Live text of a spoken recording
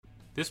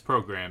This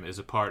program is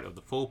a part of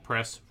the Full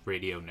Press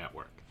Radio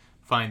Network.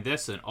 Find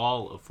this and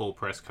all of Full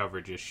Press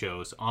Coverage's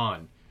shows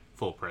on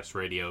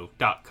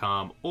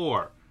fullpressradio.com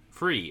or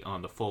free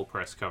on the Full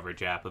Press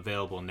Coverage app,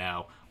 available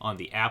now on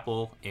the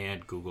Apple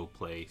and Google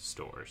Play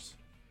stores.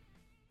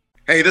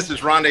 Hey, this is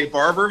Rondé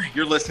Barber.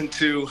 You're listening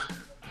to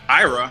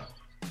Ira,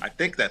 I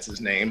think that's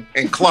his name,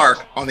 and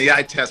Clark on the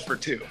Eye Test for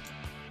Two.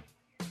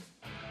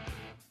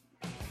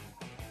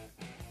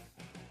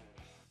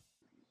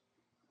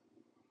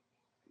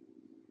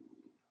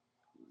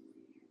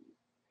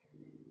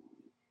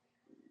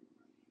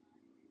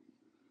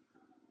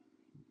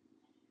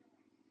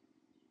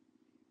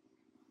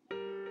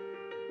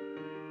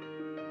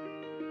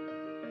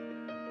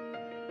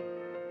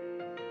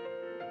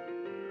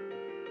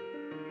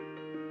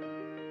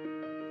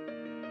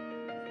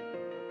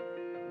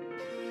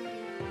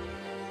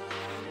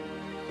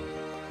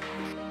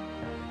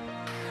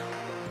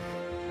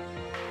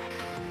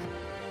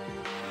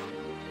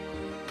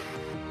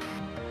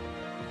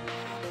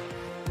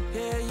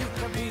 Yeah, you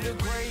can be the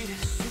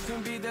greatest, you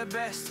can be the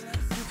best,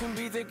 you can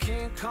be the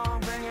King Kong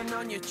banging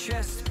on your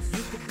chest.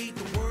 You can beat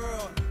the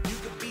world, you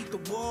can beat the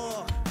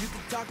war, you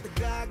can talk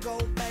to God, go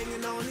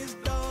banging on his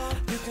door.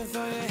 You can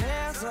throw your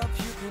hands up,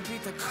 you can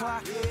beat the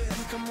clock,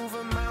 you can move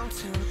a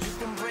mountain, you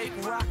can break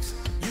rocks.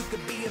 You can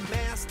be a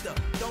master,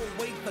 don't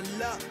wait for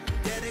luck,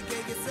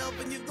 dedicate yourself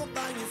and you go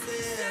find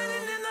yourself.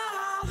 Standing in the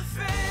Hall of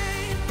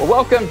Fame. Well,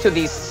 welcome to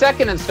the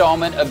second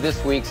installment of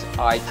this week's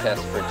Eye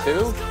Test for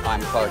Two.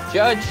 I'm Clark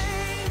Judge.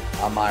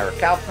 I'm Ira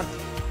Kaufman.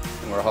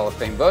 And we're Hall of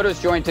Fame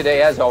voters, joined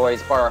today, as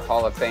always, by our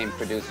Hall of Fame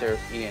producer,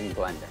 Ian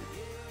Glendon.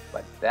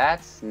 But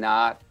that's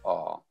not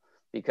all,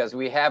 because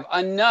we have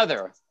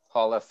another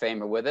Hall of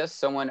Famer with us,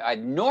 someone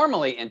I'd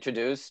normally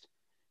introduced,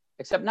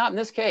 except not in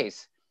this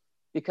case,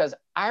 because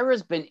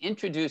Ira's been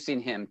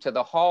introducing him to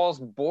the Hall's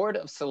Board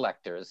of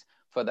Selectors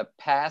for the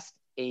past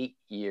 8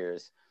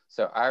 years.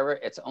 So, Ira,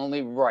 it's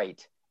only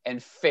right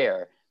and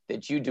fair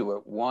that you do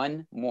it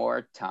one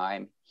more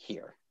time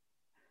here.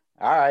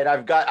 All right,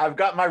 I've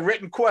got my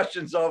written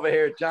questions over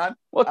here, John.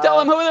 Well, tell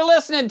them who they're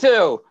listening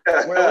to.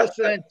 We're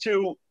listening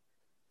to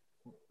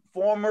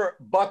former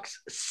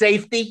Bucks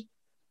safety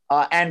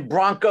and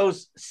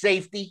Broncos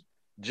safety,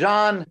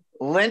 John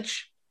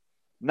Lynch,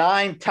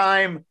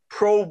 9-time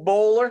Pro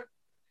Bowler,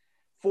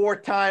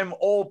 4-time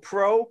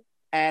All-Pro,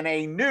 and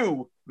a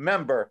new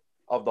member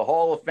of the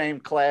Hall of Fame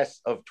class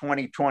of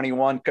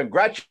 2021.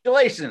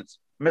 Congratulations,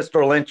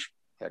 Mr. Lynch.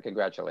 Yeah,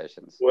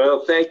 congratulations.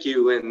 Well, thank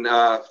you. And,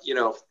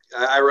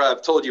 Ira,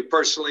 I've told you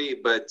personally,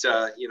 but,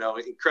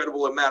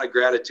 incredible amount of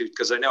gratitude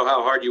because I know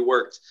how hard you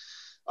worked.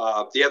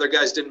 The other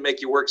guys didn't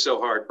make you work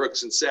so hard,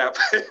 Brooks and Sapp.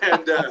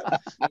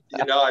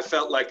 And, I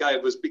felt like I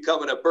was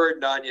becoming a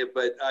burden on you,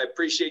 but I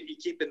appreciate you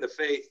keeping the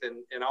faith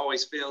and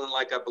always feeling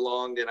like I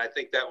belonged. And I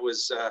think that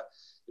was,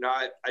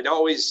 I'd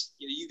always,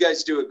 you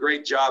guys do a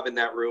great job in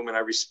that room and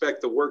I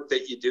respect the work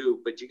that you do,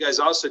 but you guys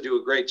also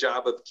do a great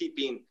job of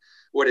keeping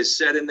what is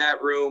said in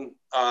that room,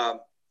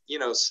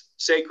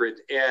 sacred.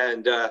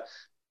 And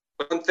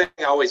one thing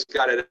I always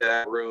got out of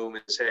that room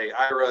is, hey,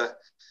 Ira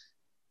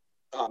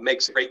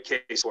makes a great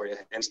case for you,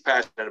 and he's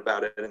passionate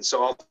about it. And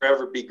so I'll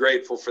forever be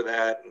grateful for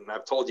that. And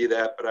I've told you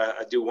that, but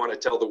I do want to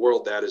tell the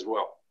world that as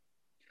well.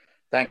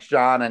 Thanks,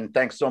 John, and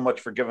thanks so much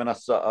for giving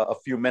us a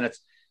few minutes.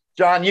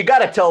 John, you got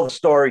to tell the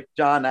story,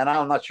 John, and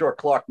I'm not sure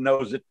Clark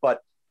knows it,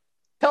 but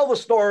tell the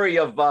story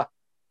of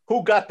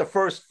who got the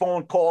first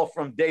phone call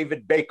from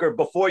David Baker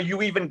before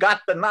you even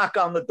got the knock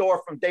on the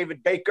door from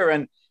David Baker,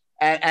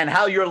 and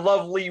how your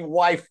lovely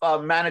wife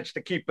managed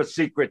to keep a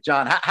secret,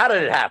 John. How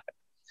did it happen?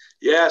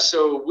 Yeah,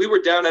 so we were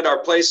down at our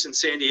place in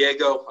San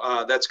Diego.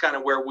 That's kind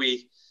of where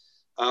we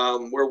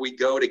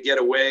go to get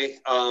away.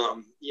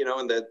 In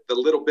the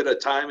little bit of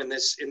time in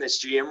this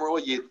GM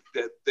role, the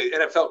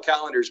NFL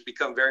calendars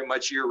become very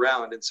much year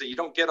round, and so you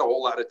don't get a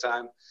whole lot of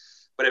time.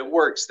 But it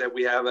works that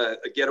we have a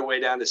getaway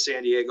down to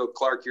San Diego.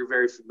 Clark, you're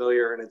very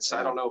familiar, and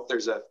I don't know if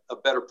there's a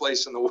better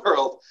place in the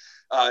world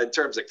in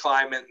terms of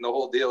climate and the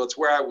whole deal. It's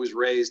where I was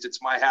raised. It's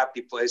my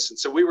happy place. And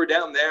so we were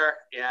down there,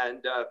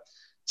 and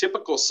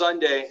typical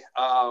Sunday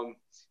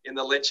in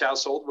the Lynch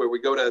household where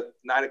we go to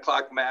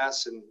 9:00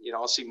 mass, and,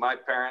 I'll see my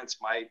parents,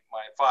 my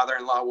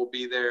father-in-law will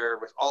be there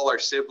with all our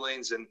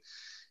siblings.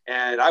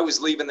 And I was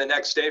leaving the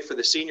next day for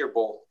the Senior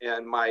Bowl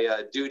and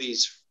my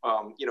duties,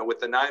 with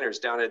the Niners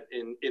down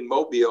in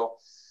Mobile.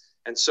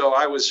 And so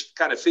I was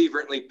kind of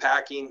fervently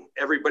packing.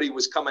 Everybody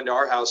was coming to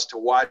our house to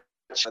watch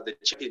the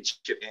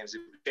championship games, the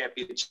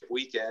championship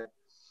weekend.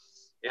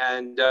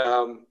 And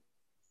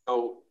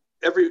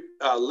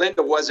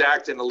Linda was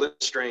acting a little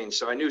strange.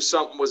 So I knew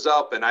something was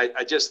up. And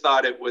I just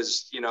thought it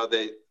was,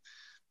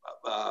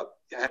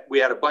 we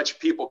had a bunch of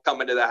people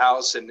coming to the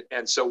house.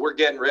 And so we're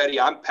getting ready.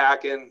 I'm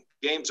packing.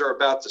 Games are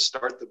about to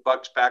start. The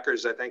Bucks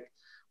Packers, I think,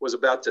 was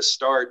about to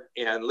start.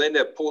 And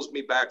Linda pulls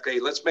me back.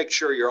 Hey, let's make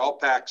sure you're all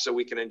packed so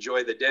we can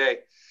enjoy the day.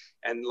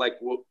 And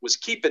was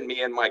keeping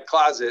me in my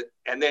closet.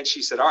 And then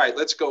she said, all right,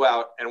 let's go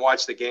out and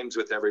watch the games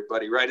with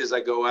everybody. Right as I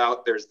go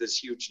out, there's this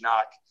huge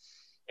knock.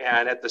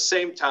 And at the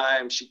same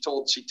time, she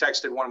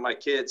texted one of my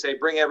kids, hey,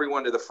 bring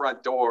everyone to the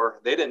front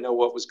door. They didn't know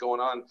what was going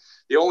on.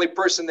 The only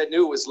person that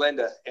knew was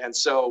Linda. And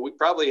so we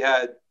probably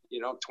had,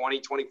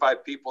 20,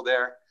 25 people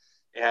there.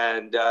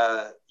 And,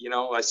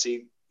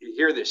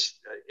 hear this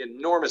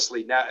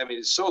enormously now. I mean,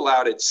 it's so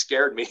loud, it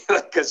scared me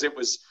because it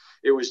was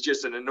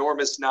just an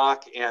enormous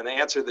knock, and they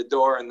answer the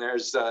door, and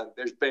there's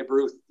Babe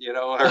Ruth,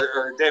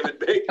 or David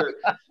Baker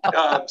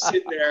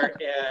sitting there.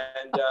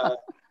 And,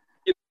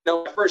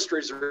 my first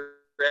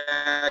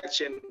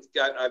reaction,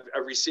 I've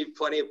received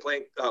plenty of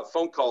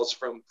phone calls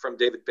from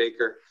David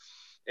Baker.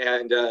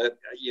 And, I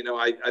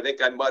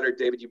think I muttered,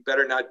 David, you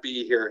better not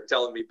be here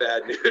telling me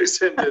bad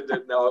news. And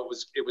no,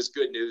 it was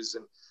good news.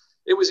 And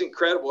it was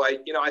incredible. I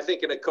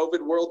think in a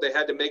COVID world, they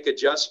had to make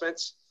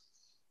adjustments,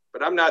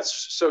 but I'm not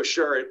so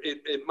sure.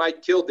 It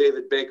might kill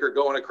David Baker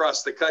going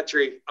across the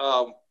country.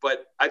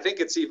 But I think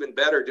it's even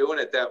better doing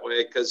it that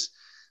way, because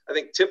I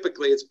think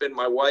typically it's been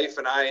my wife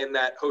and I in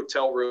that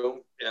hotel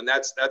room. And I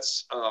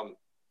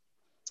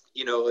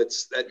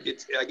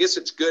guess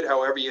it's good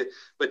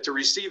but to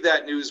receive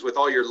that news with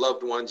all your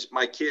loved ones,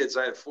 my kids,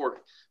 I had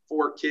four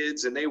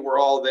kids, and they were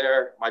all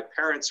there. My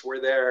parents were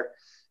there.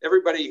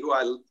 Everybody who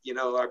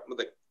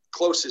the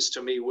closest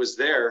to me was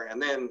there.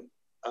 And then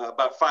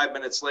about 5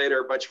 minutes later,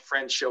 a bunch of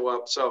friends show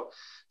up. So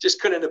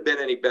just couldn't have been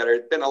any better.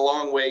 It's been a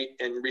long wait,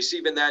 and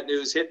receiving that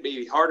news hit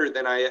me harder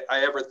than I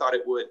ever thought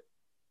it would.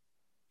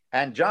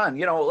 And John,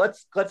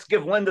 let's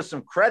give Linda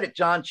some credit,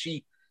 John.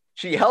 She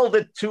held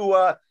it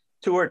to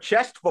her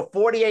chest for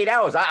 48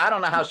 hours. I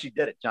don't know how she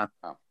did it, John.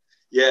 Oh.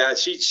 Yeah,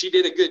 she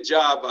did a good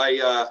job.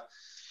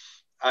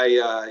 And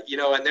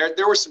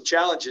there were some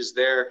challenges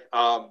there.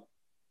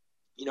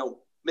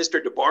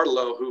 Mr.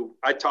 DeBartolo, who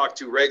I talk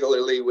to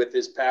regularly with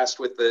his past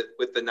with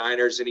the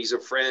Niners, and he's a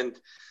friend,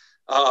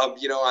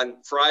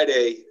 on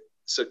Friday,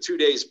 so 2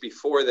 days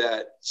before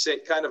that,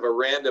 sent kind of a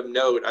random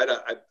note. I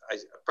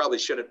probably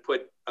shouldn't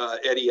put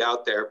Eddie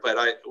out there, but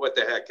what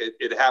the heck,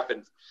 it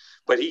happened.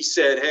 But he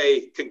said,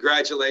 hey,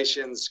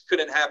 congratulations.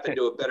 Couldn't happen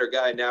to a better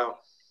guy. Now,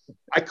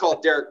 I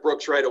called Derek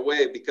Brooks right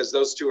away, because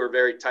those two are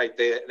very tight.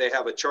 They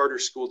have a charter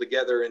school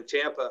together in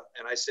Tampa.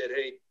 And I said,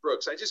 hey,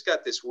 Brooks, I just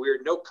got this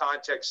weird, no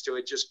context to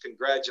it, just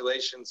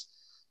congratulations.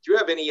 Do you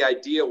have any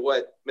idea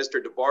what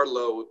Mr.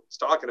 DeBartolo was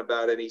talking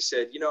about? And he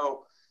said,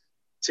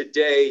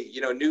 today,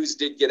 news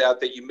did get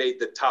out that you made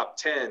the top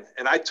 10.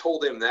 And I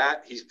told him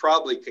that. He's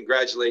probably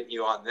congratulating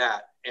you on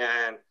that.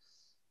 And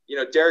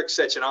Derek's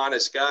such an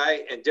honest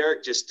guy, and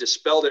Derek just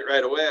dispelled it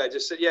right away. I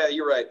just said, yeah,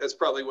 you're right. That's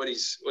probably what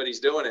he's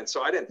doing. And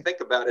so I didn't think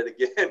about it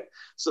again.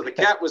 So the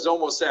cat was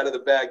almost out of the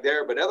bag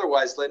there, but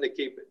otherwise Linda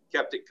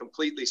kept it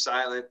completely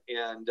silent,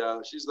 and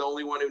she's the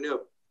only one who knew.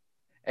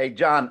 Hey,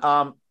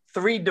 John,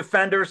 3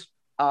 defenders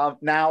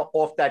now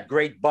off that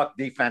great Buck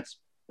defense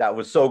that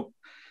was so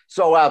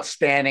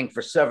outstanding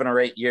for 7 or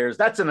 8 years.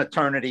 That's an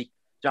eternity,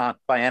 John,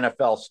 by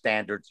NFL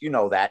standards. You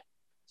know that.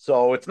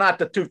 So it's not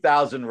the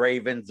 2000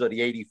 Ravens or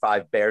the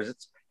 85 Bears.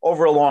 It's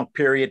over a long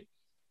period.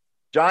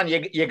 John,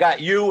 you got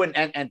you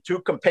and 2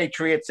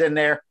 compatriots in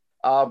there.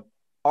 Are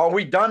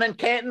we done in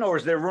Canton, or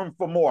is there room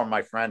for more,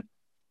 my friend?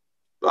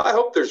 Well, I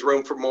hope there's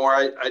room for more.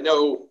 I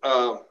know,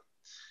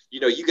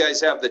 you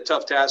guys have the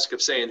tough task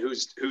of saying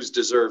who's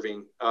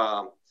deserving.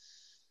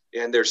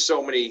 And there's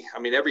so many. I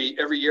mean,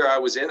 every year I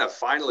was in a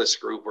finalist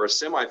group or a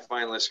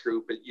semifinalist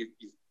group, but you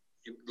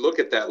look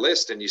at that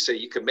list and you say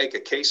you can make a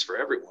case for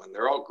everyone.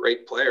 They're all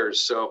great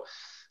players. So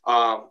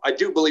I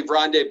do believe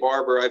Rondé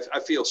Barber. I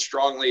feel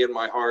strongly in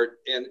my heart,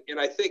 and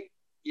I think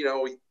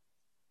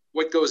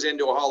what goes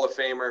into a Hall of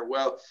Famer.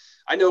 Well,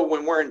 I know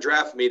when we're in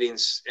draft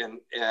meetings and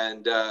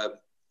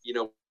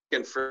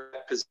looking for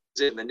that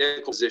position, the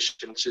nickel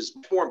position, which is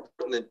more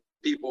important than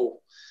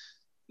people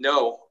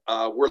know.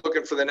 We're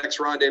looking for the next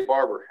Rondé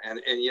Barber,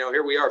 and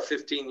here we are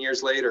 15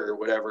 years later or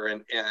whatever.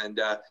 And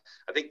I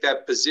think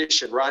that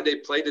position,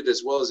 Rondé played it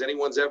as well as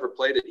anyone's ever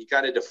played it. He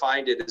kind of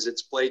defined it as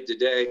it's played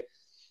today.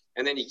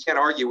 And then you can't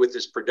argue with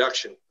his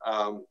production.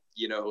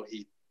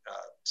 He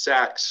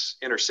sacks,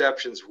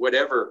 interceptions,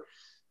 whatever.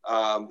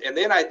 And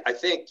then I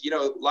think,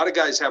 a lot of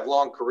guys have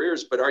long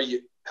careers, but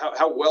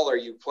how well are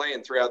you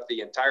playing throughout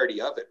the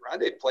entirety of it?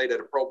 Rondé played at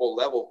a Pro Bowl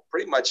level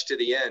pretty much to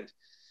the end.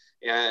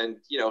 And,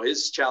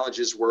 his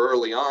challenges were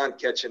early on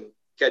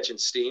catching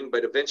steam,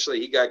 but eventually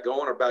he got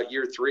going about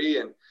year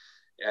 3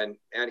 and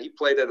he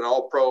played at an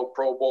all Pro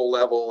Bowl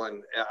level.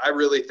 And I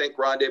really think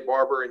Rondé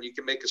Barber, and you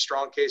can make a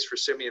strong case for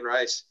Simeon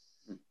Rice.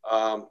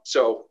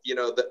 So,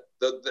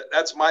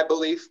 that's my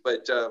belief,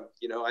 but,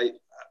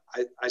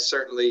 I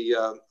certainly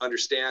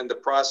understand the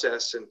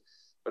process,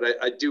 but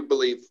I do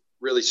believe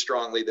really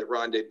strongly that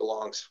Rondé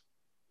belongs.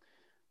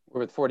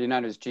 We're with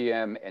 49ers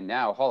GM and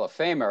now Hall of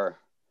Famer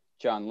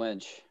John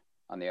Lynch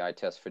on the eye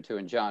test for 2.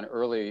 And John,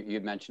 earlier you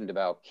mentioned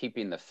about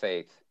keeping the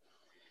faith.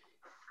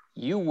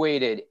 You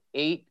waited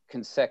 8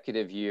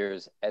 consecutive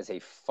years as a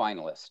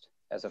finalist.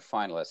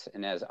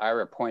 And as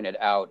Ira pointed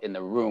out in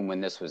the room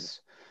when this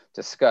was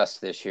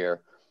discussed this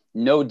year,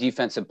 no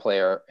defensive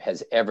player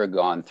has ever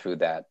gone through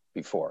that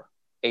before.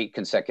 8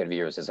 consecutive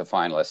years as a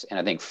finalist. And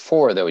I think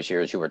 4 of those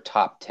years you were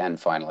top 10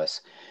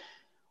 finalists.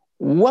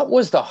 What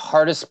was the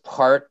hardest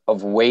part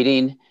of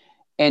waiting?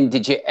 And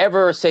did you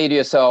ever say to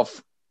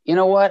yourself, you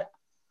know what?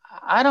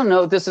 I don't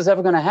know if this is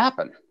ever going to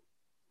happen.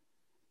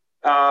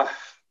 I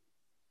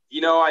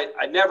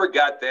never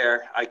got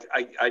there.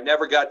 I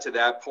never got to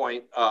that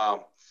point.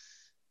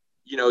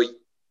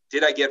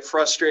 Did I get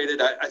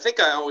frustrated? I think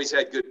I always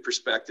had good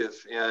perspective,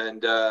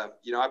 and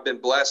I've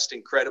been blessed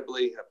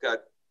incredibly. I've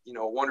got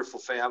a wonderful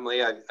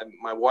family.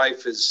 My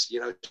wife is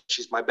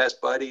she's my best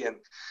buddy, and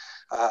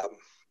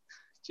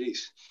you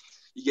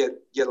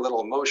get a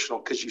little emotional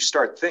because you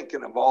start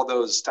thinking of all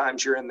those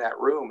times you're in that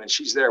room and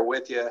she's there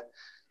with you.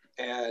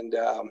 And,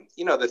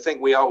 the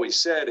thing we always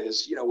said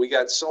is, we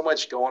got so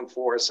much going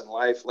for us in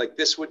life. Like,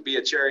 this would be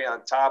a cherry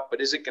on top,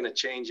 but is it going to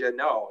change it?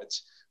 No,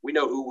 we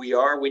know who we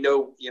are. We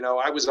know,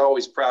 I was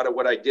always proud of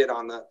what I did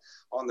on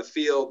the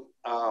field.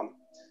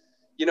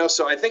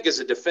 So I think as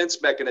a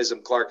defense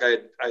mechanism, Clark,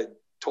 I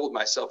told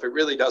myself it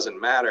really doesn't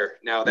matter.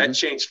 Now that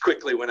changed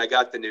quickly when I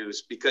got the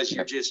news, because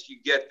you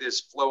get this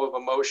flow of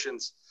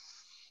emotions.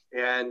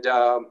 And,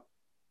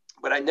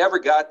 but I never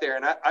got there.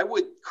 And I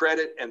would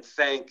credit and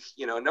thank,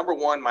 number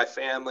one, my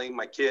family,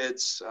 my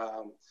kids,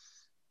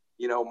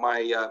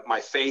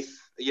 my faith,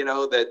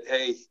 that,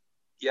 hey,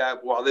 yeah,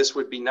 while this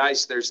would be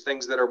nice, there's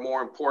things that are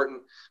more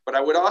important. But I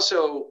would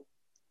also,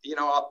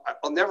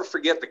 I'll never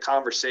forget the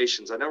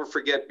conversations. I'll never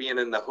forget being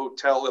in the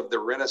hotel of the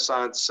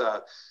Renaissance,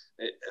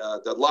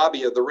 the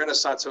lobby of the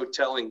Renaissance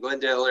Hotel in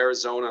Glendale,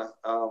 Arizona,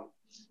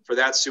 for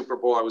that Super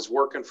Bowl. I was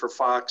working for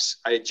Fox.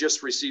 I had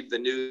just received the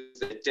news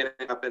that it didn't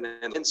happen,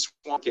 and Lynn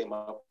Swann came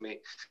up with me.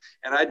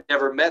 And I'd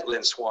never met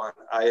Lynn Swann.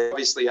 I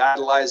obviously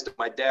idolized him.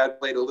 My dad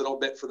played a little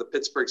bit for the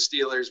Pittsburgh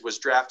Steelers, was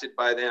drafted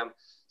by them.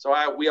 So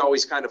we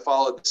always kind of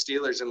followed the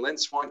Steelers, and Lynn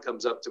Swann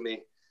comes up to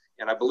me.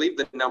 And I believe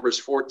the number's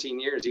 14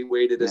 years he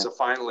waited as a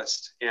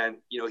finalist. And,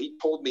 he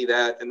told me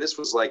that, and this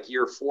was like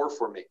year 4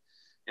 for me.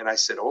 And I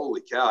said,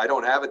 holy cow, I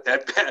don't have it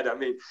that bad. I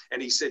mean,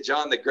 and he said,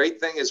 John, the great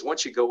thing is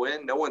once you go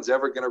in, no one's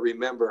ever going to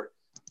remember.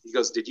 He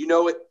goes, did you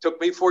know it took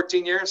me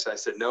 14 years? I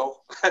said, no,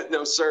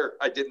 no, sir,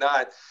 I did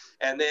not.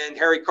 And then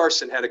Harry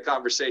Carson had a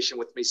conversation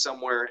with me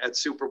somewhere at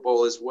Super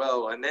Bowl as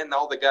well. And then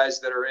all the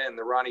guys that are in,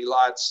 the Ronnie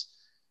Lotts,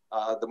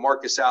 the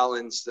Marcus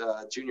Allens,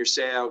 Junior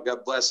Seau, God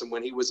bless him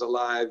when he was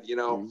alive,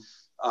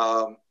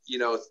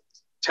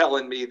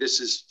 telling me this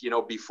is,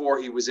 before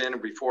he was in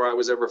and before I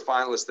was ever a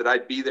finalist, that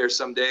I'd be there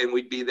someday and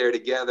we'd be there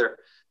together.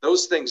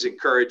 Those things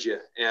encourage you.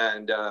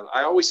 And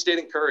I always stayed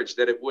encouraged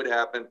that it would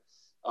happen.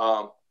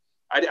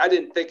 I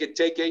didn't think it'd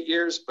take 8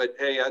 years, but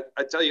hey,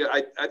 I tell you,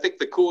 I think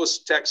the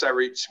coolest text I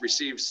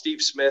received,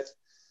 Steve Smith,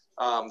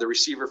 the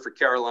receiver for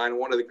Carolina,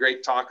 one of the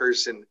great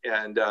talkers. And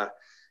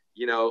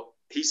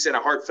he sent a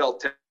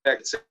heartfelt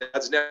text.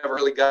 God's never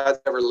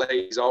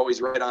late. He's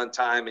always right on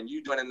time. And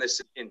you doing this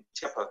in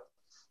Tampa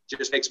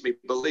just makes me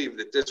believe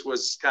that this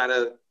was kind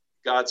of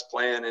God's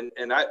plan.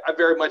 And I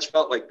very much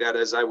felt like that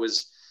as I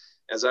was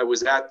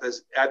at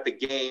the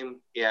game.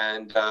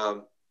 And,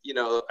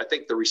 I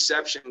think the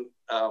reception,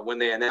 when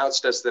they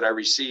announced us that I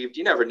received,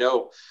 you never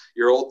know,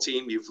 your old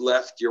team, you've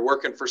left, you're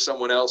working for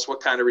someone else,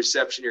 what kind of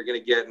reception you're going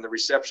to get. And the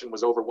reception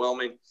was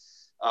overwhelming.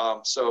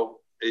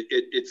 So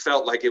it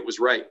felt like it was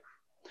right.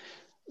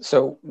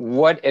 So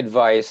what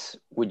advice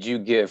would you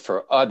give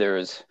for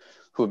others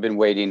who have been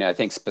waiting? I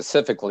think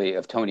specifically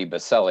of Tony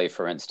Baselli,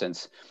 for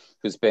instance,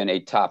 who's been a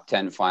top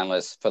 10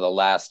 finalist for the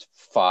last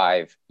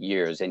 5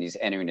 years, and he's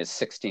entering his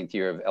 16th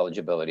year of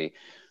eligibility.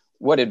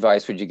 What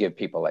advice would you give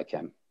people like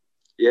him?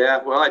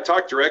 Yeah, well, I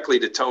talked directly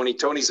to Tony.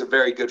 Tony's a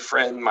very good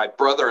friend. My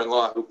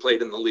brother-in-law, who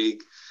played in the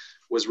league,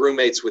 was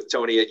roommates with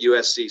Tony at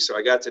USC. So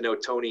I got to know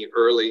Tony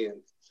early,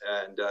 and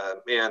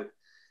man,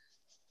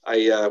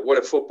 what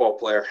a football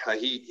player.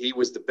 He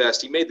was the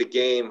best. He made the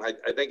game.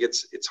 I think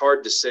it's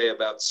hard to say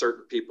about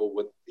certain people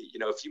with,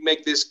 if you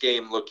make this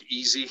game look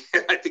easy,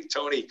 I think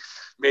Tony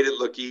made it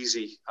look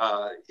easy.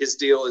 His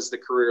deal is the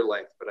career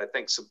length, but I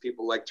think some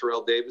people like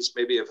Terrell Davis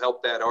maybe have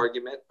helped that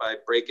argument by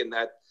breaking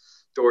that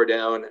door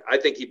down. I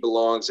think he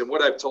belongs. And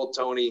what I've told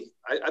Tony,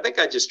 I think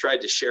I just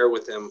tried to share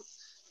with him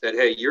that,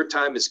 hey, your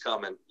time is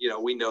coming.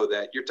 We know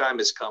that your time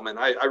is coming.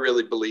 I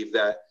really believe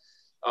that.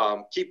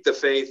 Keep the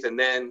faith. And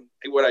then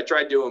what I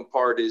try to do in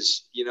part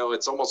is,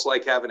 it's almost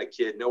like having a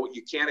kid. No,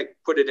 you can't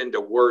put it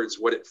into words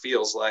what it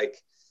feels like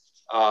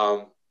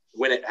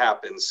when it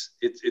happens.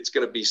 It's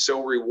going to be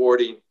so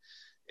rewarding.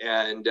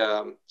 And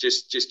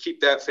just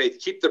keep that faith,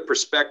 keep the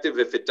perspective.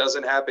 If it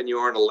doesn't happen, you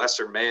aren't a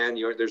lesser man.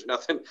 There's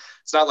nothing.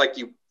 It's not like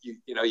you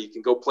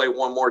can go play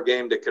one more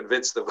game to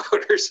convince the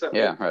voters.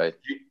 Yeah, right.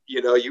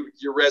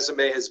 Your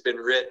resume has been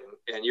written,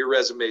 and your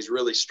resume is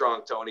really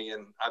strong, Tony.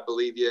 And I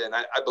believe you, and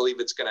I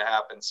believe it's going to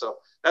happen. So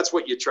that's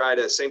what you try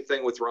to. Same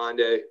thing with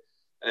Rondé.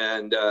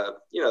 And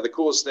the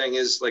coolest thing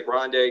is, like,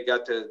 Rondé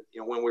got to,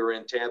 when we were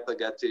in Tampa,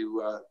 got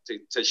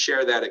to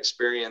share that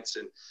experience,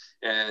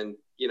 and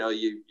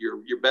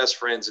your best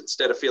friends,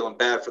 instead of feeling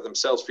bad for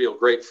themselves, feel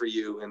great for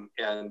you.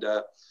 And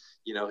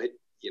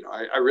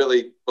I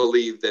really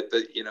believe that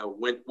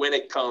when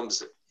it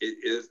comes,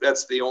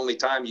 that's the only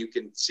time you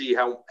can see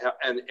how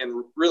and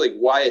really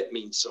why it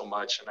means so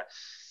much. And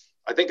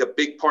I think a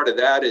big part of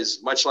that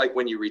is much like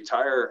when you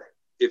retire,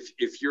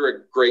 if you're a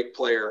great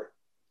player,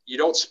 you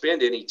don't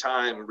spend any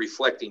time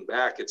reflecting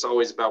back. It's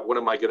always about what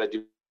am I going to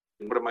do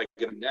and what am I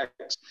going to do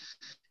next.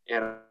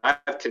 And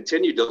I've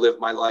continued to live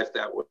my life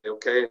that way.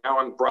 Okay, now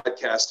I'm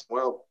broadcasting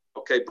well.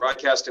 Okay,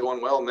 broadcasting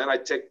going well, and then I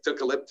took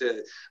a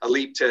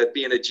leap to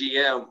being a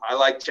GM. I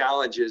like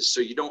challenges,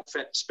 so you don't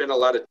spend a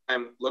lot of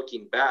time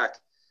looking back.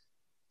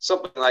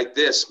 Something like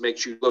this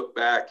makes you look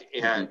back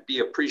and be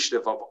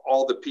appreciative of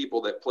all the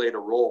people that played a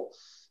role.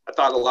 I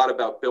thought a lot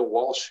about Bill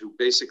Walsh, who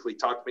basically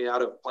talked me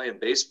out of playing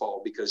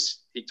baseball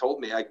because he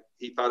told me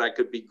he thought I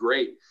could be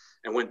great.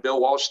 And when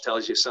Bill Walsh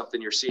tells you something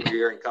your senior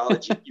year in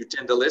college, you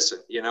tend to listen,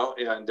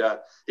 and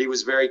he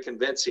was very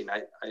convincing.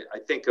 I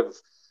think of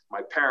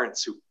my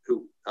parents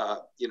who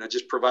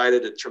just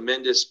provided a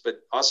tremendous, but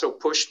also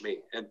pushed me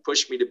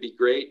to be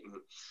great.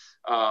 And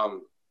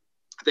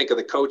I think of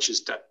the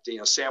coaches,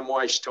 Sam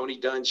Weiss, Tony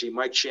Dungy,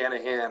 Mike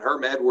Shanahan,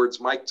 Herm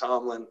Edwards, Mike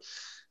Tomlin,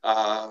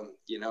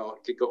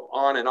 could go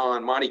on and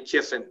on. Monty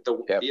Kiffin,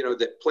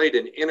 that played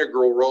an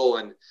integral role.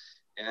 And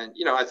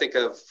I think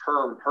of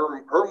Herm.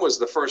 Herm was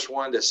the first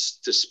one to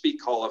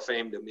speak Hall of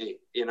Fame to me,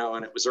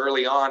 and it was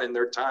early on in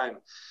their time.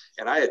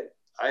 And I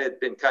had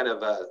been kind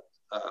of a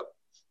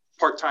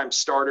part-time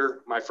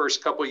starter my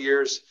first couple of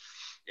years.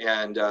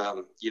 And,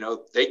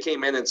 they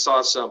came in and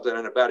saw something,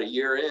 and about a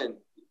year in,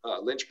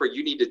 Lynchburg,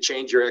 you need to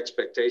change your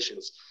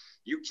expectations.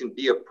 You can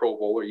be a Pro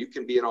Bowler, you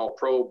can be an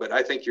All-Pro, but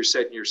I think you're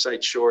setting your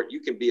sights short.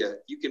 You can be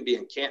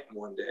in Canton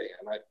one day.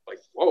 And I like,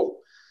 whoa,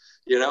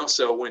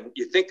 so when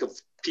you think of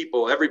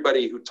people,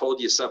 everybody who told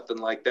you something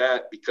like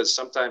that, because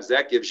sometimes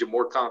that gives you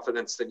more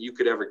confidence than you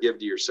could ever give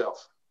to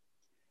yourself.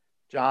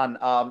 John,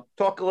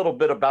 talk a little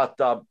bit about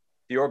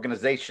the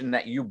organization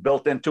that you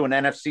built into an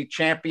NFC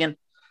champion,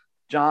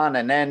 John,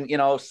 and then,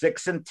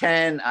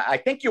 6-10. I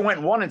think you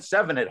went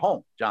 1-7 at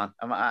home, John.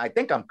 I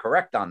think I'm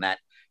correct on that,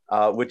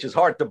 which is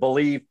hard to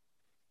believe.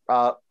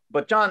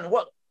 But John,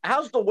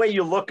 how's the way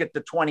you look at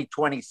the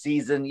 2020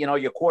 season?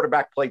 Your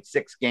quarterback played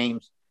 6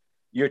 games.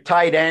 Your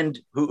tight end,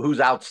 who's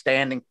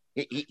outstanding,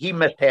 he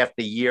missed half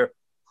the year,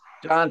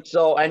 John.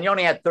 So, and you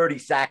only had 30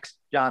 sacks,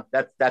 John.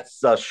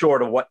 That's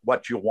short of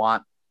what you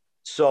want.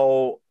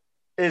 So,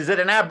 is it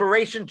an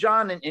aberration,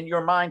 John, in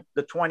your mind,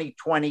 the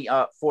 2020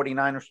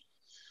 49ers?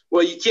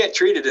 Well, you can't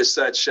treat it as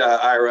such,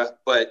 Ira,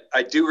 but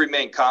I do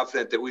remain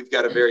confident that we've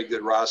got a very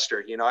good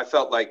roster. I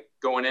felt like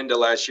going into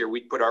last year,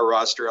 we put our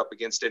roster up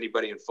against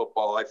anybody in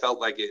football. I felt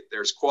like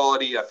there's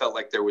quality. I felt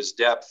like there was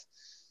depth.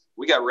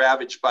 We got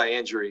ravaged by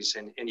injuries,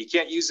 and you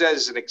can't use that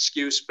as an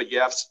excuse, but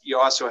you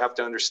also have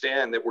to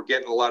understand that we're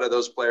getting a lot of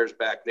those players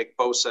back. Nick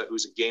Bosa,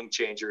 who's a game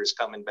changer, is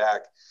coming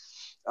back.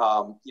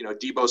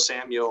 Deebo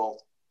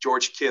Samuel,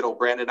 George Kittle,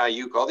 Brandon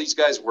Ayuk, all these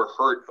guys were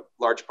hurt a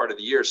large part of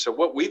the year. So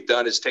what we've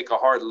done is take a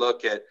hard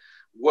look at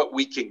what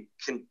we can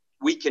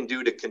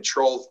do to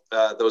control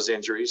those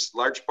injuries.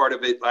 Large part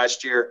of it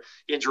last year,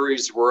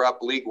 injuries were up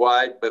league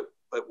wide, but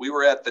we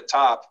were at the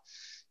top.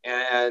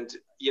 And,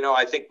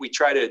 I think we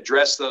try to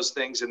address those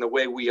things in the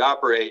way we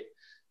operate,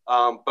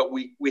 but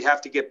we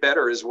have to get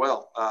better as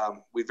well.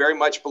 We very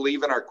much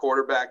believe in our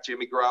quarterback,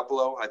 Jimmy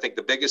Garoppolo. I think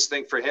the biggest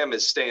thing for him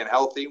is staying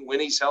healthy. When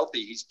he's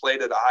healthy, he's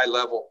played at a high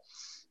level.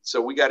 So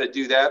we got to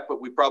do that,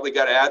 but we probably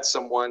got to add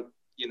someone,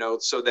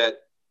 so that,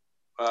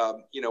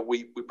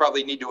 we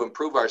probably need to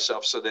improve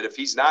ourselves so that if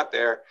he's not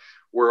there,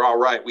 we're all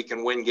right. We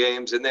can win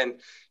games. And then,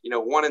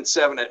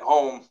 1-7 at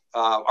home,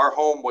 our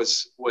home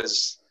was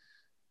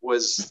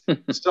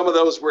some of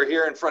those were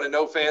here in front of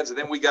no fans. And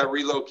then we got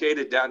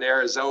relocated down to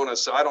Arizona.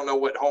 So I don't know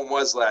what home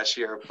was last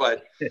year,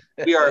 but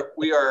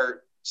we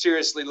are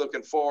seriously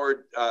looking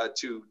forward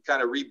to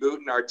kind of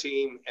rebooting our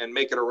team and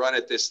making a run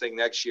at this thing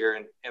next year.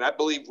 And I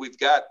believe we've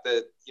got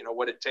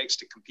what it takes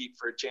to compete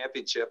for a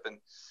championship.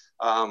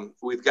 And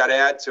we've got to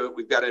add to it.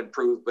 We've got to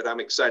improve, but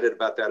I'm excited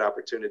about that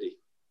opportunity.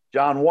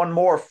 John, one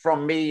more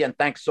from me, and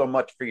thanks so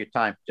much for your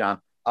time, John.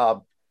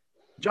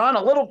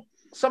 John,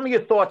 some of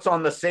your thoughts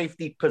on the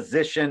safety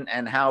position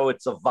and how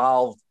it's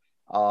evolved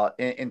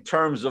in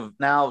terms of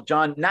now,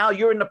 John, now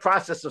you're in the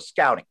process of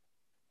scouting.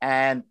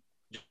 And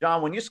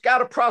John, when you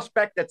scout a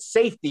prospect at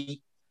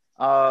safety,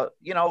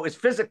 is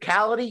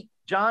physicality,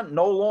 John,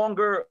 no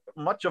longer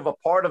much of a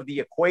part of the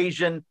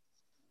equation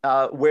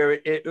where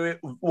it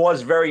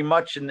was very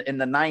much in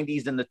the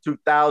 90s and the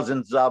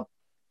 2000s.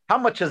 How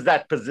much has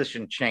that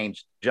position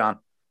changed, John?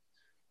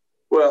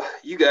 Well,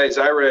 you guys,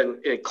 Ira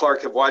and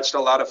Clark, have watched a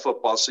lot of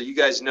football, so you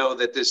guys know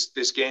that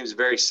this game is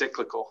very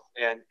cyclical.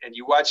 And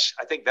you watch,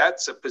 I think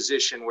that's a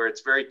position where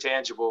it's very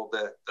tangible,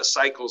 the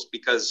cycles,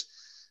 because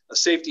a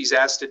safety's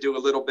asked to do a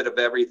little bit of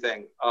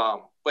everything.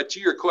 But to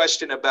your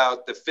question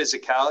about the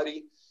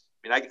physicality,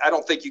 I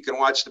don't think you can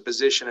watch the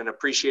position and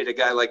appreciate a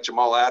guy like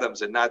Jamal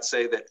Adams and not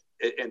say that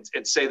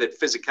and say that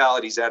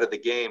physicality is out of the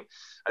game.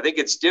 I think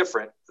it's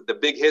different. The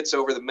big hits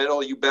over the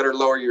middle, you better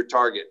lower your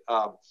target.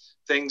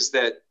 Things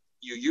that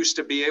you used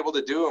to be able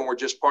to do and were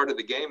just part of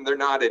the game, they're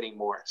not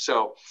anymore.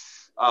 So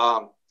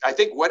I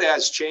think what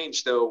has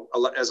changed, though,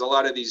 as a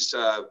lot of these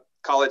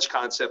college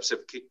concepts have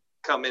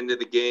come into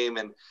the game,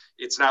 and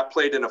it's not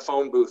played in a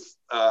phone booth.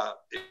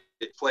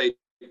 It's played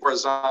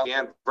horizontally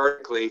and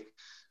vertically.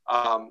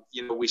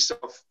 We saw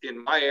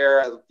in my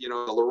era, the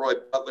Leroy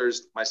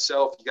Butlers,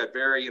 myself, you got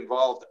very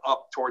involved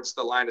up towards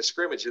the line of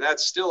scrimmage, and that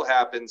still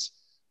happens,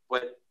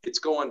 but it's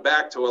going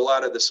back to a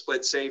lot of the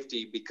split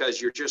safety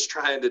because you're just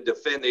trying to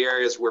defend the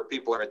areas where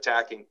people are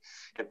attacking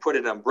and put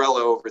an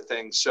umbrella over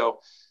things. So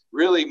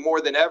really,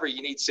 more than ever,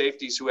 you need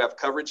safeties who have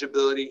coverage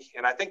ability.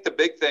 And I think the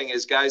big thing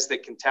is guys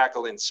that can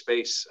tackle in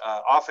space.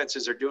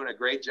 Offenses are doing a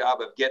great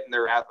job of getting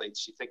their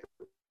athletes. You think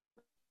of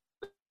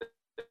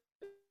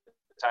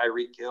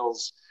Tyreek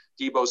Hills,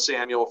 Debo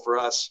Samuel for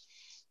us.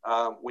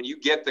 When you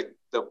get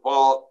the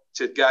ball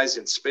to guys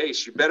in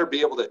space, you better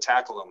be able to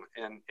tackle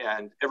them.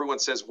 And everyone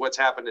says, what's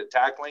happened to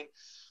tackling?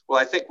 Well,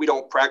 I think we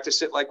don't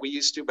practice it like we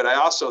used to, but I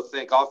also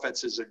think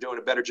offenses are doing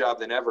a better job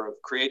than ever of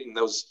creating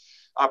those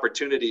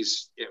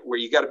opportunities where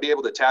you got to be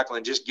able to tackle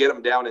and just get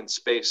them down in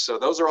space. So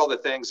those are all the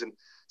things. And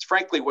it's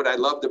frankly what I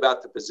loved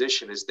about the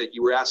position is that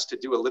you were asked to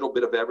do a little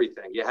bit of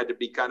everything. You had to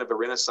be kind of a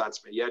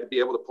renaissance man. You had to be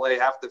able to play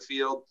half the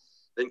field,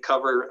 then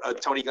cover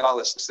Tony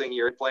Gallis thing.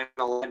 You're playing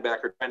a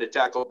linebacker trying to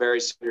tackle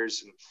Barry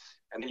Sanders,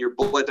 and then you're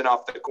bulleting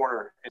off the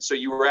corner. And so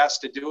you were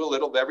asked to do a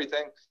little of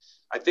everything.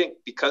 I think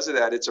because of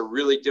that, it's a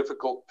really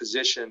difficult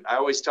position. I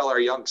always tell our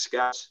young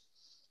scouts,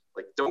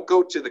 don't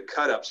go to the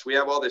cut-ups. We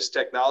have all this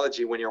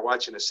technology when you're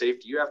watching a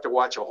safety. You have to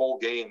watch a whole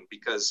game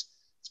because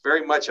it's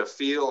very much a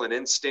feel and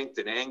instinct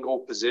and angle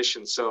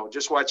position. So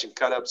just watching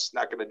cut-ups is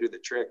not going to do the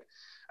trick.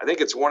 I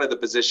think it's one of the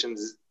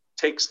positions that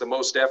takes the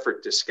most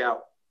effort to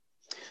scout.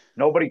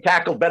 Nobody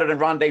tackled better than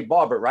Rondé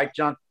Barber, right,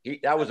 John?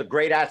 That was a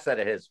great asset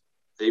of his.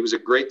 He was a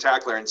great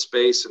tackler in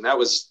space, and that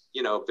was,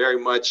 very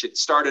much – it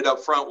started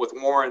up front with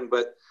Warren,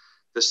 but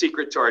the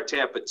secret to our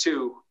Tampa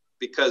 2,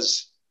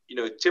 because,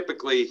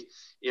 typically –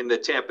 in the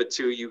Tampa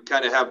 2, you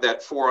kind of have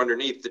that four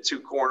underneath, the two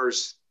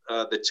corners,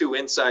 the two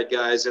inside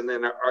guys, and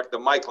then the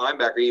Mike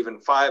linebacker, even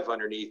five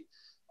underneath.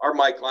 Our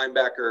Mike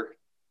linebacker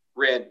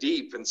ran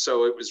deep, and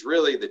so it was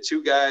really the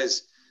two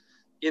guys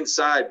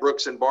inside,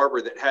 Brooks and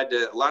Barber, that had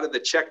to – a lot of the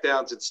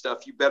checkdowns and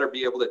stuff, you better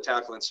be able to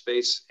tackle in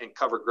space and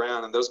cover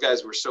ground, and those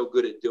guys were so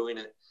good at doing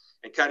it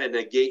and kind of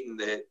negating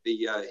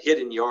the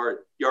hidden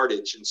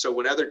yardage. And so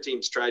when other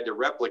teams tried to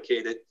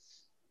replicate it,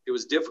 it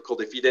was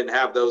difficult if you didn't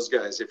have those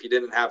guys, if you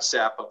didn't have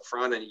Sapp up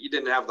front and you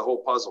didn't have the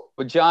whole puzzle.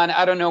 Well, John,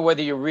 I don't know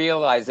whether you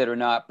realize it or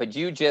not, but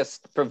you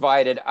just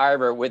provided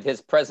Ira with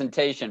his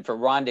presentation for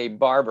Rondé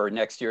Barber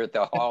next year at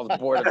the Hall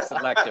Board of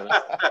Selectors.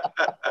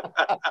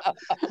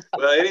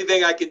 Well,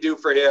 anything I can do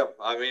for him.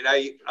 I mean,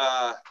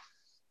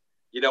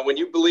 when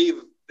you believe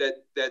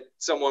that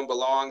someone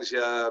belongs,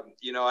 I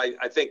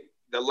think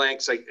the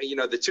lengths,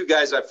 the two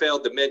guys I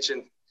failed to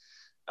mention,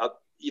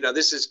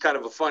 this is kind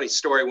of a funny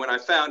story. When I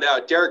found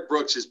out Derek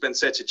Brooks has been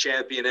such a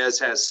champion, as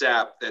has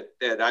Sapp,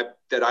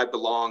 that I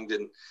belonged,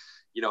 and,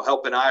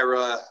 helping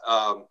Ira,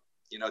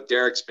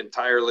 Derek's been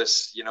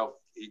tireless.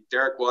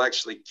 Derek will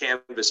actually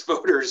canvass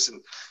voters,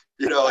 and,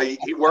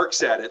 he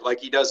works at it like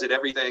he does at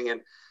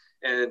everything.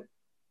 And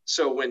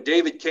so when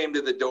David came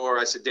to the door,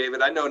 I said,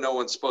 David, I know no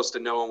one's supposed to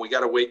know, and we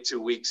got to wait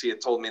 2 weeks. He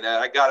had told me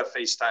that. I got to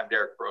FaceTime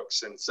Derek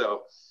Brooks. And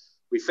so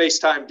we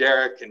FaceTime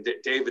Derek, and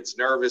David's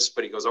nervous,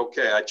 but he goes,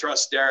 okay, I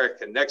trust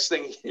Derek. And next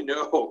thing you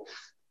know,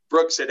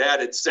 Brooks had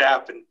added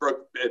Sapp, and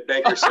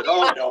Baker said,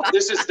 oh, no,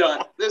 this is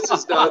done. This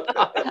is done.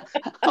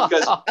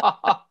 Because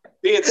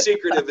being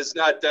secretive is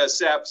not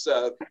Sapp's,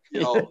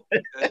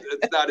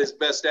 it's not his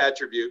best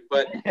attribute.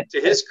 But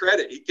to his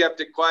credit, he kept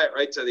it quiet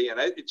right to the end.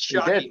 It's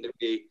shocking to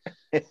me.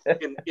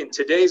 In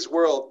today's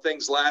world,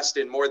 things last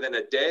in more than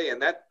a day.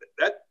 And that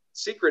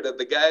secret of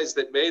the guys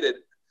that made it,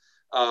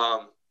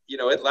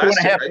 it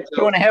lasted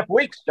 2.5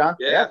 weeks, John.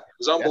 Yeah, it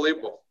was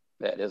unbelievable.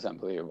 That is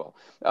unbelievable.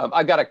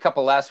 I got a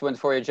couple last ones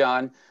for you,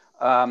 John.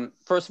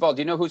 First of all,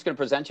 do you know who's going to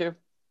present you?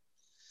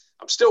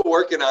 I'm still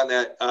working on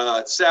that.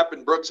 Sapp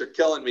and Brooks are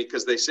killing me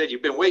because they said,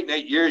 you've been waiting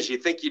 8 years. You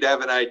think you'd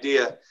have an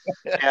idea.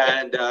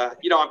 And,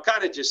 I'm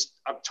kind of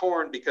I'm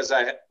torn because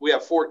we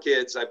have 4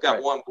 kids. I've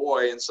got one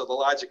boy. And so the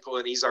logical,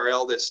 and he's our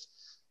eldest.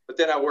 But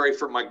then I worry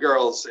for my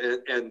girls.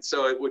 And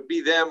so it would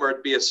be them or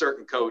it'd be a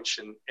certain coach.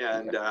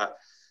 And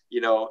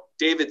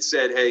David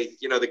said, hey,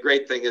 the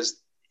great thing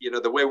is,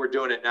 the way we're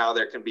doing it now,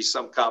 there can be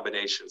some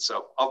combination.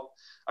 So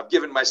I've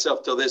given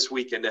myself till this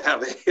weekend to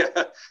have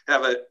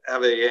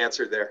a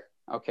answer there.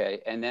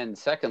 Okay. And then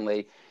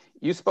secondly,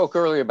 you spoke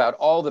earlier about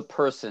all the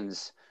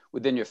persons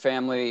within your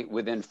family,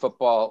 within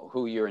football,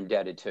 who you're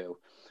indebted to.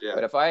 Yeah.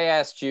 But if I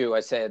asked you, I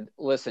said,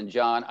 listen,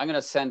 John, I'm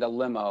going to send a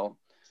limo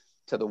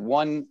to the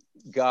one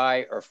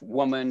guy or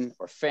woman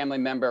or family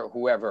member,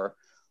 whoever,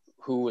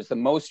 who was the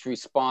most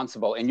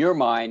responsible in your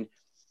mind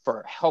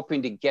for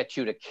helping to get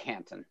you to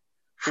Canton,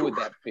 who would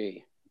that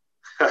be?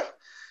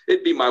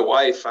 It'd be my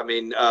wife. I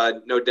mean,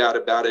 no doubt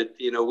about it.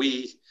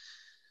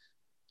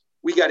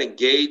 We got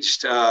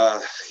engaged,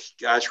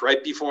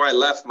 right before I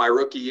left my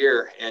rookie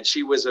year. And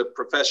she was a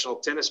professional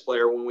tennis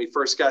player when we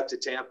first got to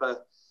Tampa.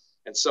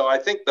 And so I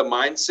think the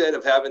mindset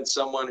of having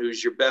someone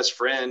who's your best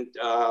friend,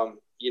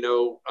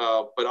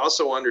 but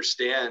also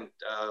understand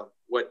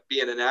what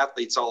being an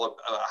athlete's a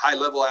high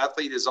level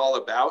athlete is all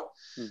about.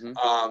 Mm-hmm.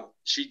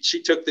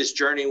 She took this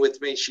journey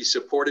with me. She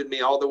supported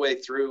me all the way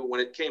through. When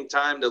it came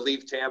time to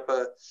leave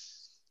Tampa,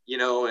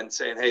 and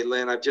saying, hey,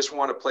 Lynn, I just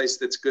want a place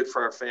that's good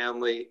for our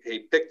family. Hey,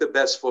 pick the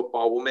best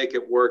football. We'll make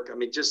it work. I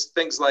mean, just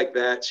things like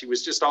that. She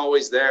was just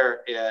always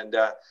there. And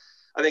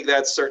I think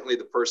that's certainly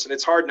the person.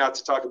 It's hard not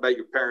to talk about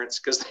your parents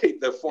because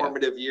the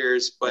formative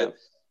years, but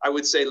I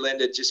would say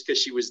Linda, just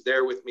because she was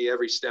there with me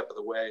every step of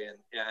the way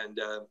and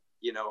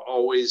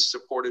always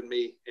supported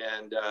me.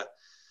 And,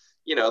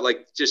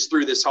 like just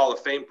through this Hall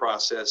of Fame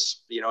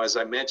process, as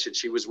I mentioned,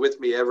 she was with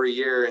me every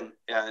year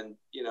and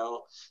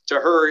to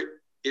her,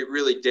 it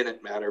really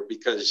didn't matter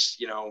because,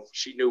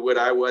 she knew what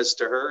I was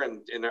to her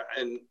and in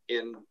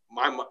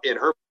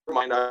her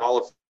mind, I'm Hall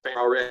of Fame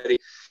already.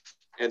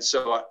 And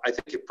so I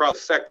think it probably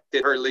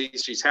affected her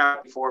least. She's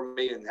happy for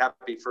me and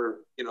happy for,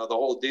 the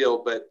whole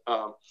deal. But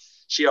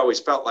she always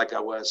felt like I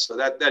was. So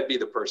that'd be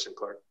the person,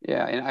 Clark.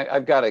 Yeah. And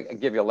I've got to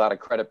give you a lot of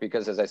credit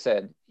because, as I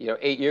said,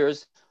 8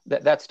 years,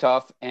 that's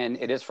tough. And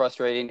it is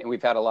frustrating. And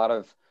we've had a lot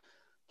of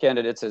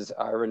candidates, as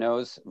Ira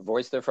knows,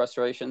 voice their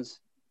frustrations.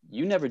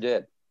 You never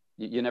did.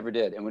 You never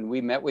did. And when we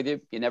met with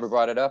you, you never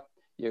brought it up.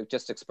 You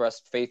just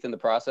expressed faith in the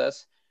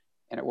process.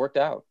 And it worked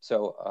out.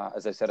 So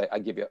as I said, I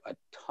give you a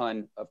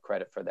ton of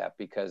credit for that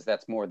because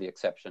that's more the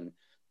exception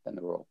than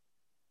the rule.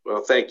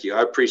 Well, thank you.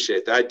 I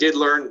appreciate that. I did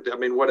learn,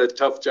 what a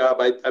tough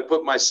job. I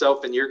put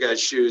myself in your guys'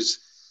 shoes,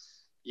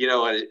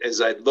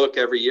 as I look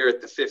every year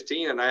at the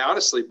 15. And I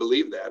honestly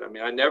believe that. I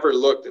mean, I never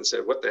looked and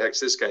said, what the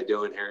heck's this guy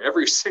doing here?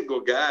 Every single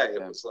guy,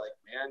 it was like,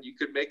 man, you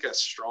could make a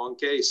strong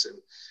case. And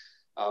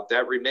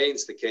that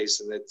remains the case.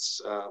 And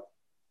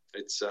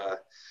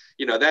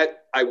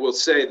that I will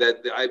say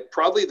that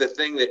probably the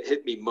thing that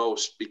hit me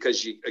most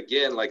because you,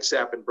 again, like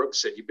Sapp and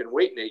Brooks said, you've been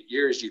waiting 8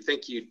 years. You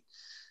think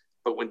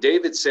but when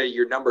David said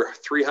you're number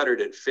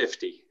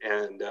 350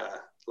 and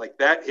like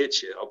that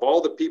hits you, of all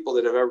the people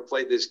that have ever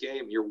played this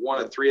game, you're one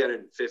of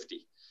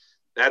 350.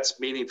 That's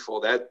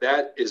meaningful.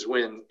 That is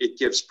when it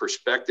gives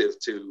perspective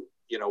to,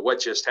 what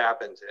just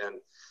happened. And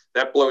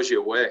that blows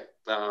you away.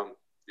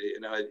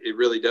 It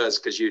really does.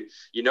 Cause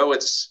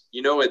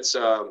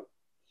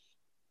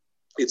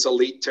it's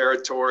elite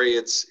territory.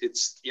 It's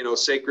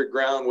sacred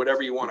ground,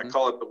 whatever you want to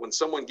call it. But when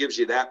someone gives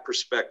you that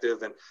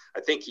perspective, and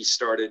I think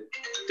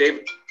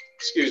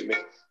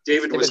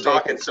David was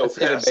talking so fast.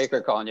 David Baker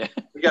calling you.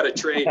 We got to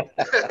trade.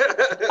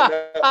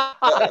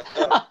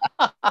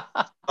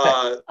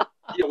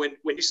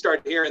 When you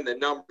start hearing the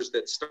numbers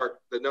that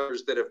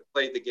have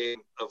played the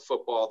game of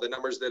football, the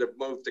numbers that have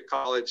moved to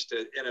college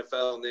to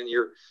NFL, and then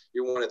you're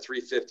one of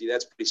 350,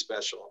 that's pretty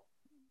special.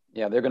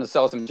 Yeah, they're going to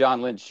sell some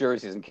John Lynch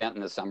jerseys in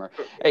Canton this summer.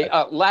 Hey,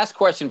 last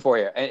question for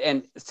you.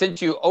 And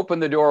since you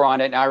opened the door on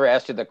it and Ira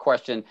asked you the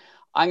question,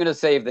 I'm going to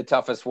save the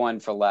toughest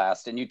one for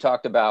last. And you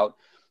talked about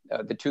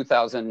the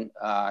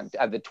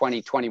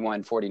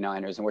 2021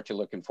 49ers and what you're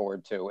looking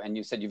forward to. And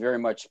you said you very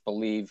much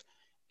believe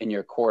in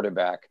your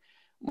quarterback.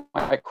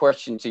 My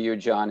question to you,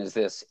 John, is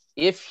this.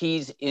 If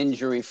he's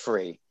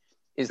injury-free,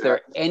 is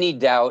there any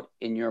doubt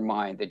in your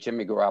mind that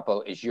Jimmy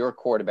Garoppolo is your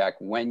quarterback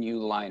when you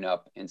line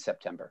up in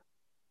September?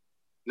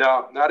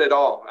 No, not at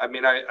all. I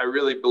mean, I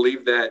really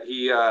believe that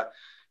he, I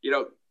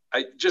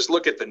just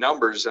look at the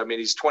numbers. I mean,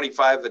 he's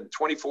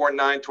 24 and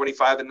 9,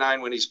 25 and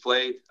 9 when he's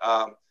played.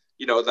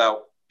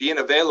 The being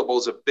available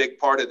is a big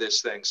part of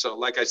this thing. So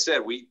like I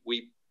said, we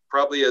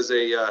probably as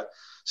a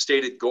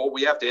stated goal,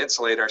 we have to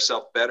insulate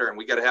ourselves better and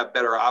we got to have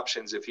better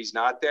options if he's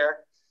not there.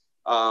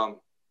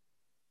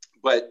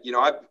 But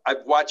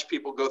I've watched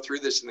people go through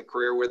this in the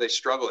career where they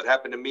struggle. It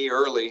happened to me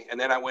early, and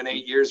then I went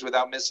 8 years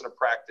without missing a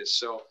practice.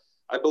 So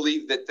I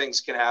believe that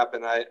things can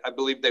happen. I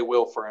believe they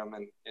will for him.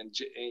 And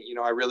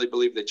I really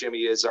believe that Jimmy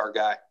is our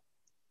guy.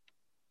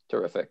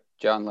 Terrific.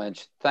 John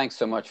Lynch, thanks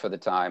so much for the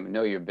time. I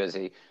know you're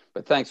busy,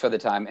 but thanks for the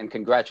time. And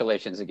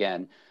congratulations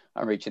again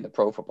on reaching the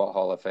Pro Football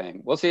Hall of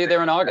Fame. We'll see you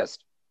there in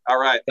August. All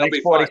right. Thanks,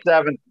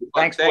 47.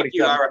 Thanks, Thank 47.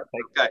 you, Ira.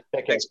 Okay.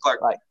 Thanks,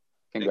 Clark. Bye.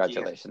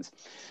 Congratulations.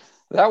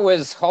 That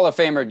was Hall of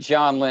Famer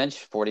John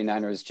Lynch,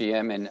 49ers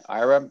GM, and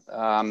Ira.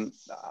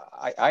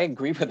 I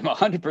agree with him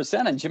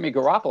 100% on Jimmy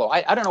Garoppolo.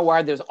 I don't know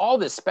why there's all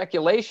this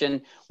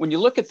speculation when you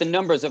look at the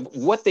numbers of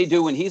what they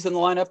do when he's in the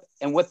lineup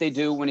and what they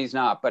do when he's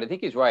not. But I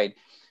think he's right.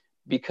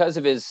 Because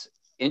of his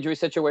injury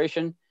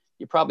situation,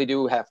 you probably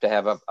do have to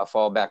have a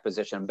fallback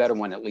position, a better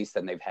one at least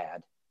than they've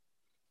had.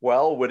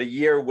 Well, with a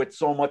year with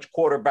so much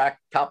quarterback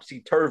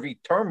topsy-turvy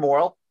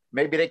turmoil,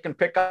 maybe they can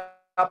pick up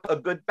a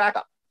good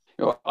backup.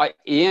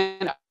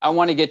 Ian, I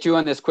want to get you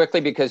on this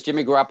quickly because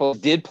Jimmy Garoppolo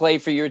did play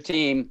for your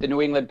team, the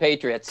New England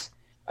Patriots.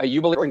 Are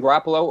you believing in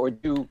Garoppolo, or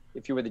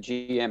if you were the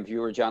GM, if you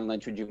were John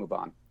Lynch, would you move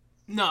on?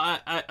 No,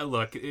 I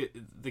look,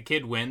 the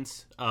kid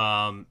wins.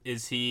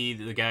 Is he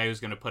the guy who's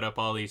going to put up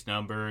all these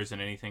numbers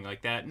and anything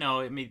like that?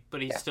 No, I mean,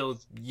 but he's still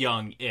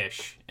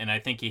young-ish, and I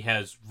think he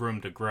has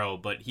room to grow.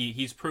 But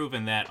he's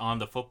proven that on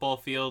the football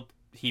field,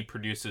 he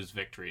produces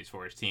victories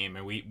for his team,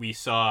 and we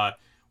saw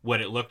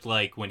what it looked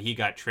like when he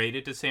got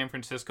traded to San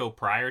Francisco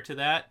prior to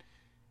that,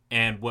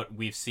 and what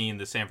we've seen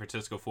the San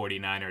Francisco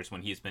 49ers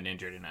when he's been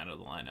injured and out of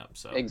the lineup.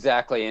 So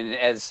exactly. And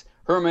as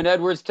Herman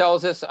Edwards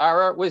tells us,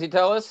 Ira, what does he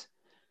tell us?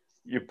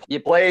 You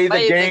play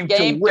the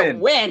game to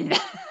win.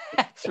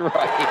 That's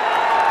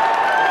right.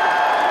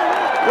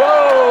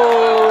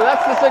 Whoa,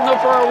 that's the signal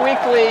for our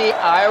weekly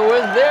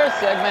Ira's There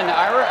segment.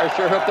 Ira, I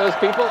sure hope those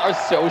people are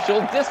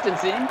social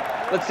distancing.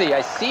 Let's see,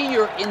 I see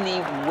you're in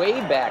the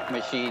Wayback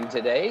Machine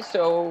today.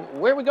 So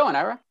where are we going,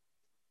 Ira?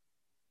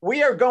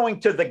 We are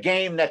going to the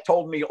game that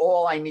told me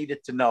all I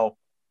needed to know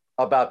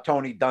about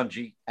Tony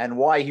Dungy and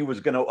why he was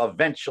going to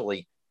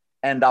eventually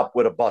end up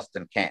with a bust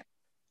in camp.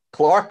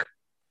 Clark,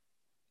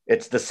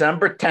 it's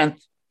December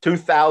 10th,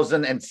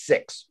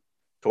 2006,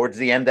 towards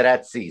the end of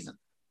that season.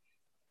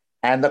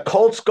 And the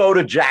Colts go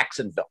to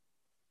Jacksonville.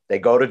 They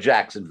go to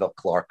Jacksonville,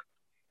 Clark.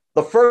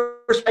 The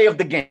first play of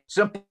the game,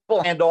 simple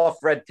handoff,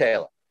 Fred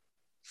Taylor,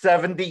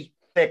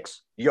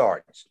 76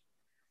 yards.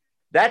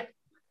 That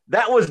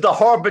was the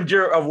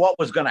harbinger of what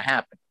was going to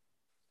happen.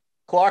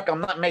 Clark,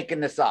 I'm not making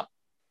this up.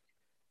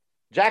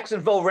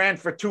 Jacksonville ran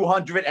for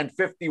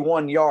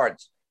 251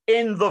 yards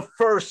in the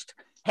first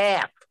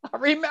half. I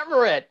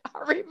remember it.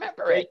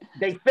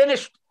 They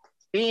finished,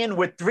 Ian,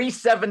 with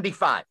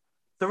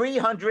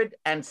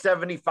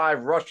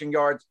 375 rushing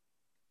yards.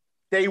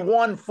 They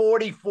won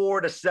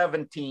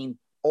 44-17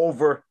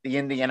 over the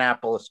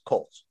Indianapolis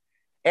Colts.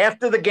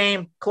 After the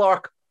game,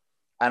 Clark,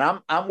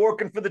 and I'm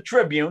working for the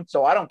Tribune,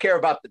 so I don't care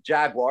about the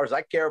Jaguars.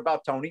 I care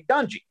about Tony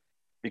Dungy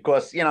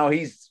because,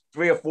 he's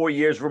 3 or 4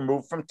 years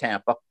removed from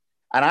Tampa.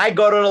 And I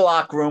go to the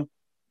locker room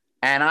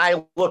and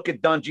I look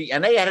at Dungy,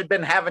 and they had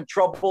been having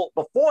trouble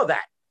before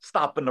that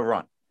stopping the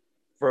run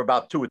for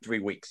about 2 or 3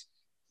 weeks.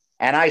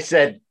 And I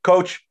said,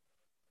 Coach,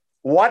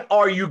 what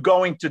are you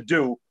going to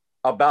do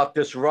about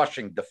this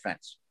rushing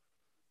defense?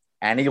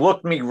 And he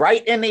looked me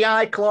right in the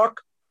eye,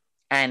 Clark,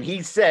 and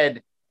he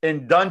said,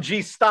 in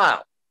Dungy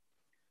style,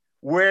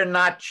 we're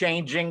not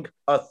changing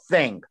a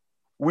thing.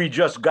 We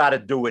just got to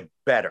do it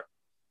better.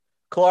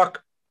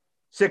 Clark,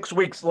 6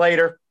 weeks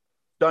later,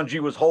 Dungy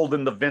was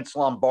holding the Vince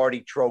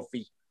Lombardi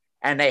trophy,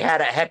 and they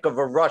had a heck of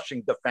a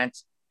rushing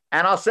defense.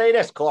 And I'll say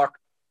this, Clark,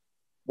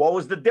 what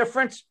was the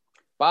difference?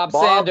 Bob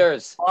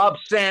Sanders. Bob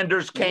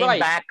Sanders came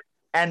back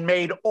and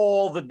made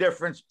all the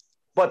difference.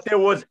 But there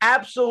was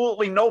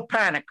absolutely no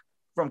panic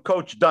from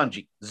Coach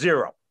Dungy.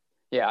 Zero.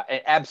 Yeah,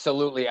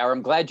 absolutely.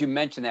 I'm glad you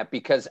mentioned that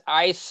because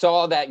I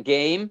saw that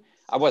game.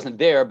 I wasn't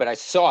there, but I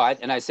saw it.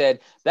 And I said,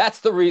 that's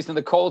the reason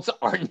the Colts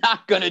are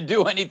not going to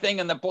do anything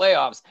in the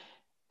playoffs.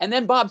 And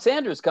then Bob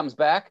Sanders comes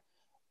back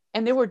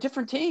and they were a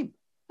different team,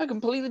 a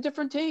completely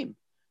different team.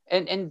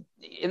 And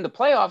in the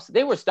playoffs,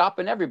 they were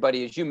stopping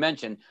everybody, as you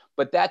mentioned.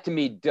 But that to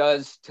me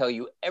does tell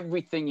you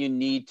everything you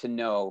need to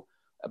know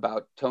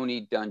about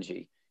Tony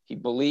Dungy. He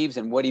believes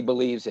in what he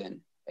believes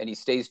in, and he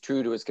stays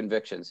true to his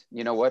convictions.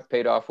 You know what?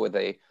 Paid off with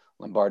a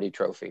Lombardi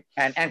trophy.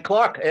 And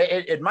Clark,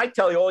 it might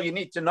tell you all you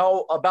need to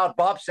know about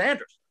Bob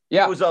Sanders.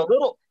 Yeah.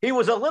 He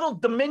was a little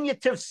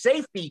diminutive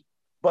safety,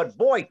 but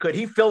boy, could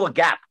he fill a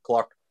gap,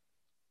 Clark.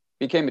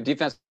 Became a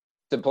defensive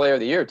player of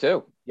the year,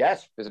 too.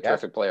 Yes. He was a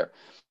terrific player.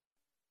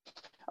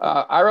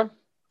 Ira,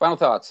 final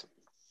thoughts.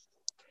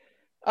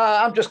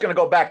 I'm just going to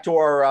go back to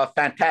our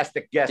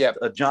fantastic guest,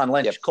 John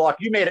Lynch. Yep. Clark,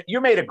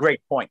 you made a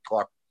great point,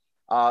 Clark.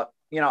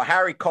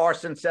 Harry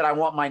Carson said, I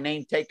want my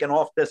name taken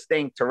off this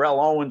thing.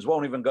 Terrell Owens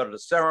won't even go to the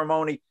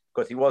ceremony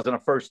because he wasn't a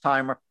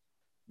first-timer.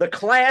 The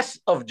class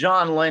of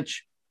John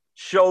Lynch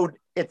showed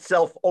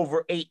itself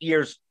over 8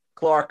 years,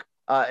 Clark.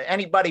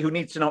 Anybody who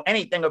needs to know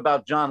anything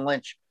about John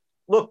Lynch,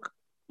 look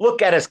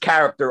at his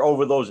character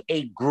over those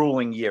 8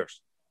 grueling years.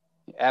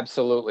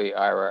 Absolutely,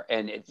 Ira.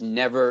 And it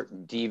never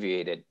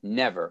deviated.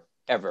 Never,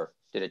 ever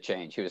did it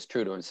change. He was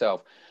true to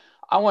himself.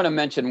 I want to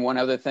mention one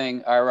other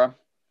thing, Ira.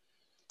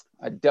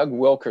 Doug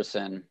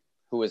Wilkerson,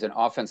 who was an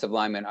offensive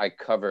lineman I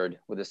covered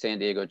with the San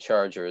Diego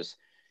Chargers,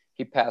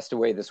 he passed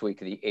away this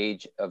week at the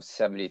age of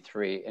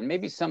 73. And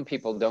maybe some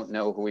people don't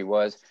know who he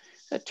was.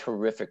 He's a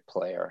terrific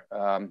player.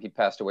 He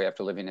passed away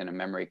after living in a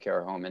memory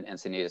care home in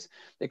Encinitas.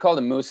 They called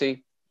him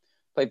Moosey.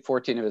 Played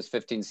 14 of his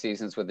 15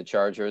 seasons with the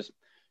Chargers.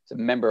 He's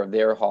a member of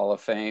their Hall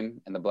of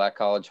Fame and the Black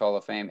College Hall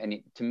of Fame.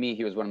 And to me,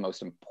 he was one of the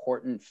most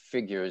important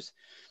figures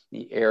in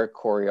the Air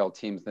Coryell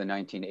teams in the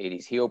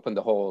 1980s. He opened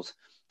the holes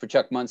for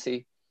Chuck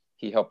Muncie.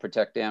 He helped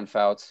protect Dan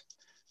Fouts.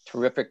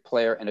 Terrific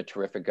player and a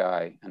terrific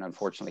guy. And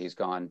unfortunately, he's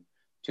gone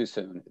too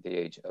soon at the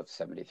age of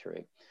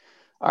 73.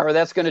 All right,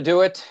 that's going to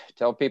do it.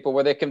 Tell people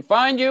where they can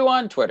find you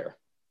on Twitter.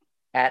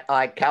 At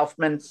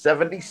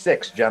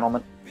iKaufman76,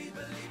 gentlemen.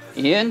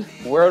 Ian,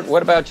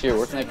 what about you?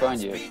 Where can they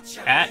find you?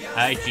 At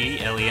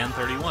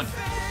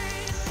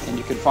IGLEN31. And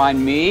you can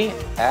find me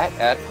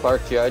at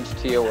Clark Judge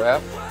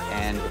TOF.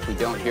 And if we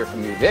don't hear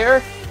from you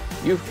there,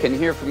 you can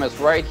hear from us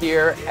right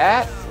here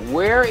at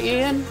where,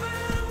 Ian?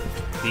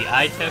 The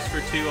I Test for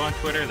 2 on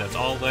Twitter. That's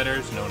all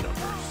letters, no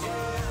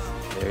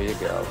numbers. There you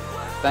go.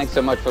 Thanks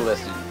so much for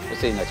listening. We'll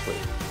see you next week.